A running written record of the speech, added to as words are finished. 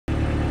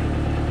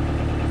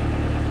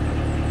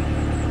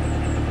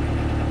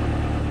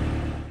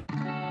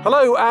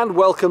Hello and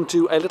welcome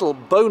to a little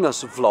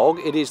bonus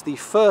vlog. It is the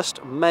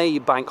 1st May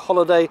bank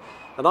holiday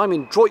and I'm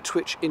in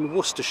Droitwich in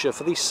Worcestershire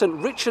for the St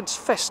Richard's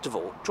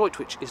Festival.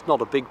 Droitwich is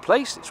not a big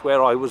place, it's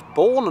where I was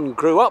born and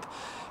grew up,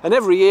 and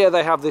every year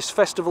they have this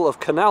festival of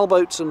canal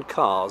boats and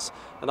cars,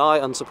 and I,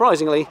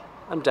 unsurprisingly,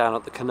 am down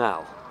at the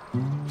canal.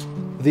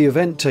 The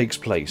event takes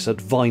place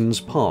at Vines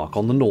Park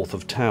on the north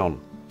of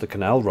town. The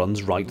canal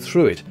runs right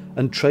through it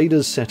and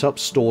traders set up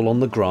stall on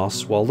the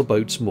grass while the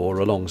boats moor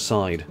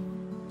alongside.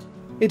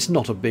 It's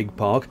not a big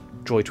park,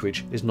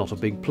 Droitwich is not a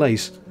big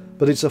place,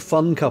 but it's a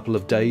fun couple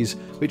of days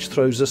which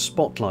throws a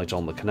spotlight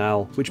on the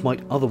canal which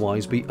might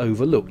otherwise be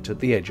overlooked at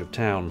the edge of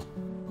town.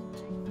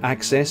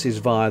 Access is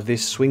via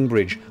this swing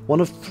bridge,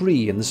 one of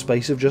 3 in the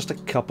space of just a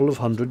couple of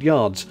 100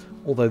 yards,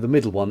 although the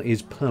middle one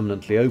is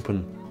permanently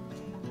open.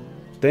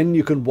 Then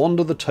you can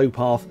wander the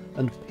towpath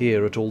and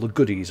peer at all the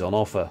goodies on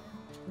offer.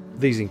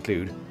 These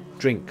include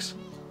drinks,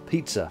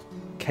 pizza,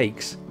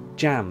 cakes,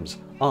 jams,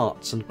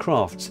 arts and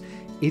crafts.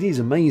 It is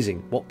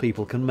amazing what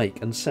people can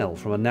make and sell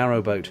from a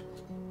narrowboat.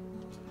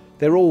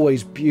 They're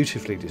always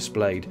beautifully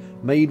displayed,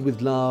 made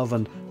with love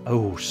and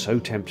oh so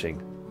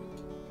tempting.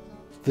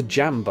 The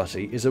jam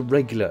butty is a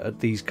regular at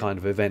these kind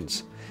of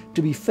events.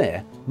 To be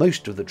fair,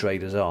 most of the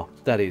traders are.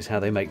 That is how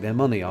they make their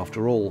money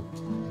after all.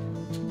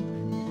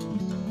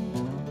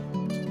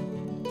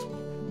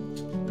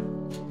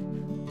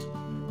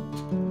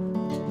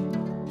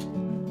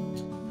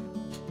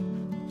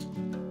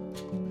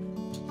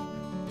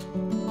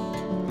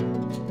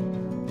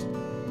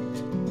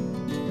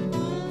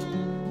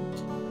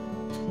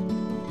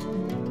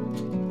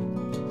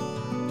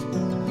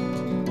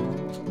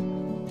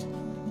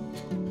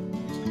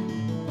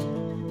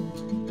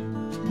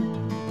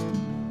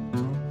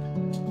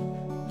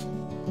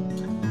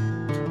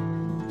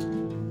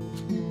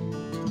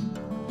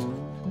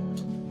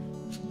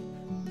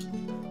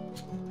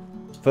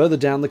 Further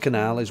down the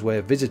canal is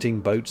where visiting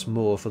boats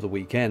moor for the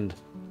weekend.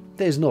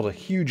 There's not a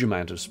huge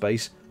amount of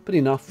space, but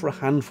enough for a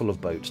handful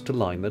of boats to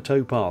line the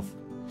towpath.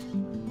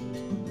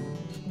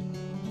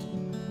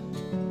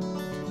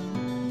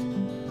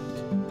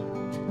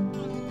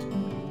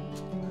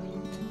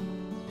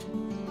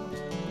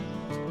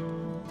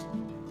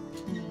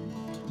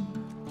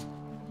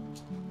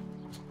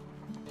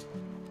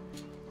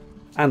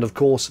 And of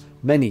course,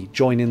 many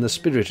join in the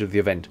spirit of the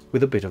event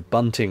with a bit of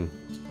bunting.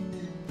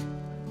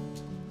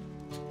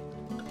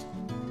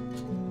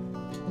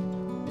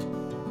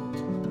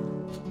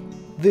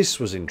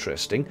 This was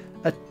interesting,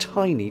 a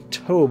tiny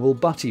towable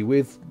butty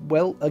with,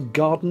 well, a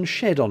garden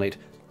shed on it,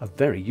 a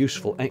very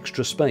useful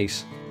extra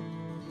space.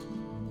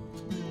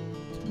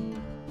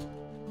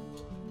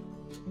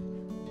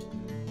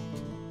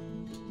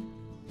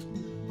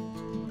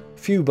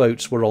 Few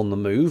boats were on the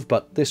move,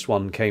 but this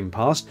one came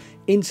past.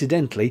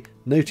 Incidentally,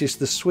 noticed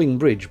the swing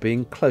bridge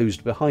being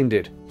closed behind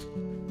it.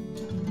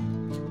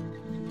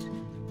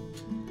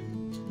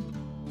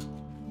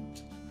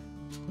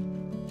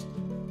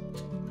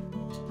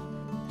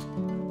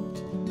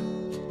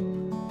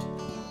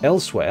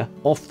 Elsewhere,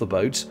 off the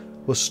boats,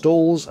 were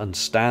stalls and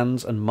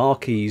stands and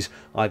marquees,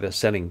 either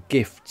selling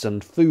gifts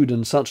and food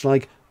and such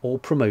like, or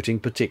promoting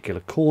particular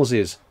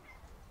causes.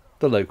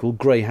 The local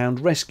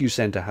Greyhound Rescue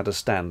Centre had a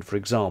stand, for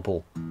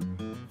example.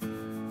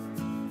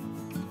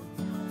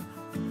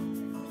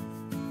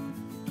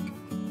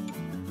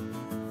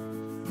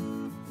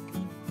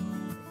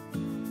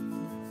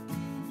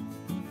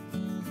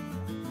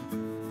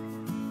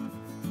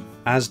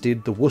 As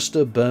did the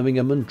Worcester,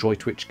 Birmingham and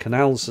Droitwich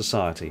Canal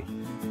Society.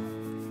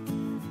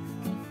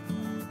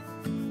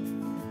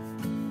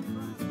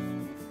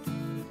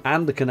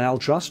 And the Canal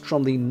Trust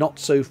from the not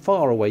so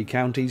far away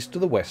counties to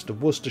the west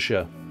of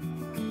Worcestershire.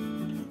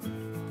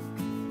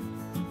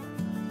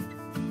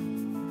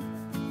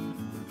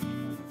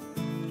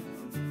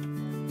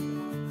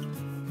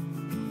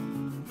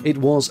 It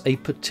was a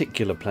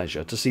particular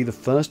pleasure to see the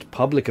first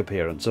public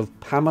appearance of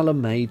Pamela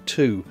May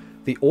 2,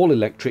 the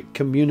all-electric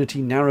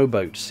community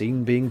narrowboat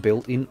seen being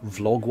built in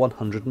Vlog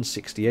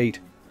 168.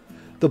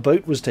 The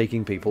boat was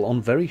taking people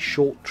on very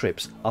short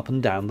trips up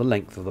and down the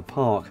length of the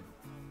park.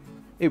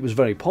 It was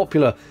very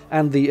popular,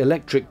 and the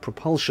electric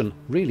propulsion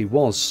really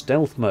was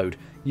stealth mode.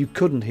 You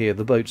couldn't hear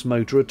the boat's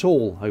motor at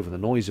all over the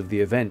noise of the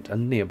event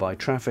and nearby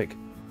traffic.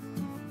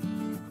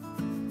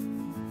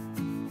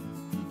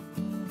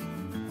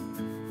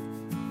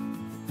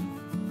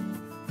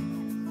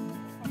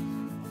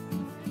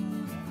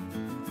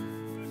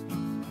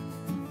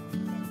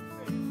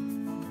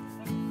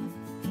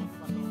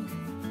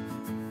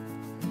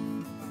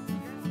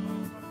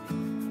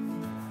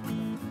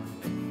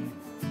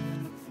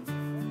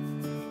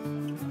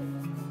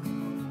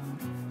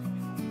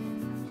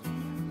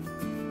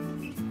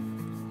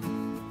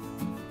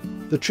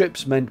 The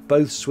trips meant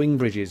both swing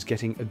bridges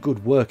getting a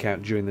good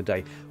workout during the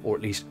day, or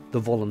at least the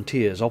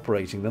volunteers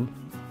operating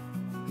them.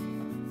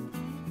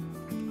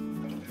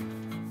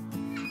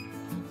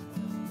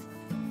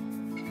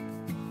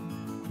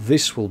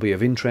 This will be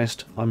of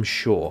interest, I'm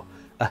sure.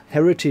 A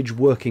heritage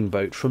working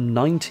boat from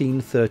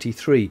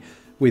 1933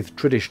 with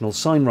traditional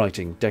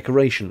signwriting,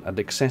 decoration and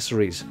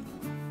accessories.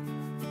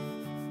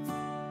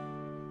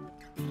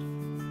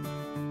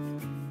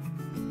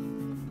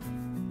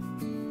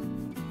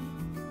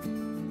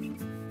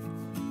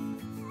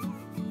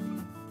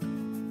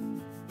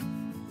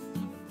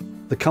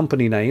 The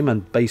company name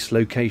and base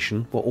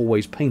location were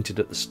always painted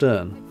at the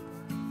stern.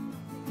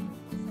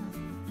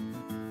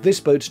 This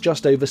boat's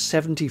just over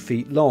 70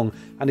 feet long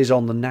and is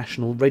on the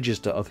National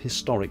Register of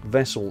Historic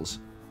Vessels.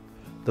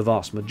 The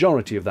vast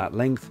majority of that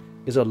length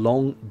is a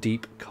long,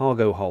 deep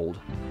cargo hold.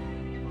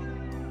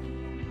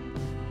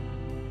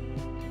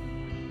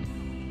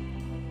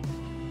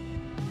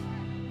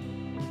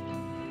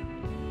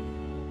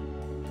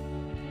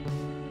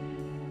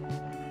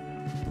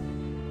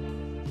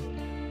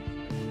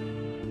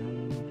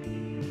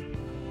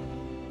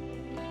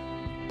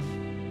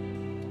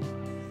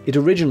 It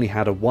originally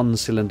had a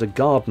one-cylinder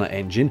Gardner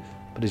engine,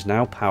 but is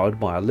now powered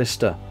by a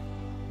Lister.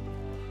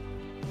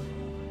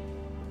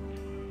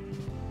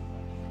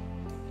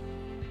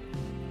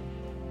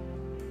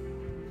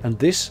 And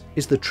this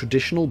is the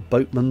traditional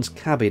boatman's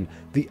cabin,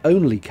 the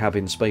only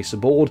cabin space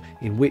aboard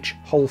in which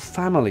whole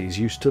families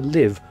used to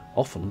live,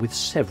 often with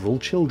several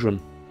children.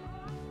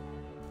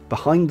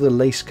 Behind the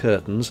lace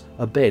curtains,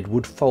 a bed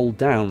would fold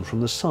down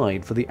from the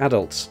side for the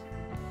adults.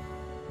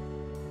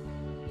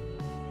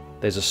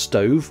 There's a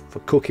stove for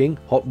cooking,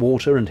 hot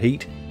water and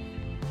heat.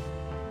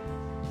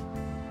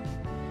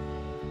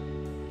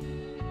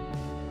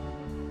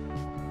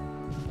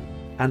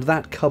 And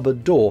that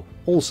cupboard door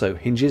also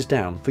hinges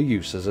down for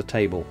use as a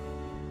table.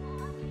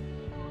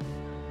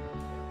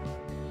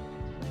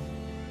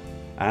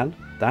 And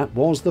that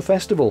was the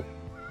festival.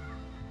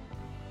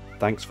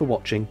 Thanks for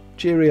watching.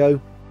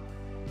 Cheerio.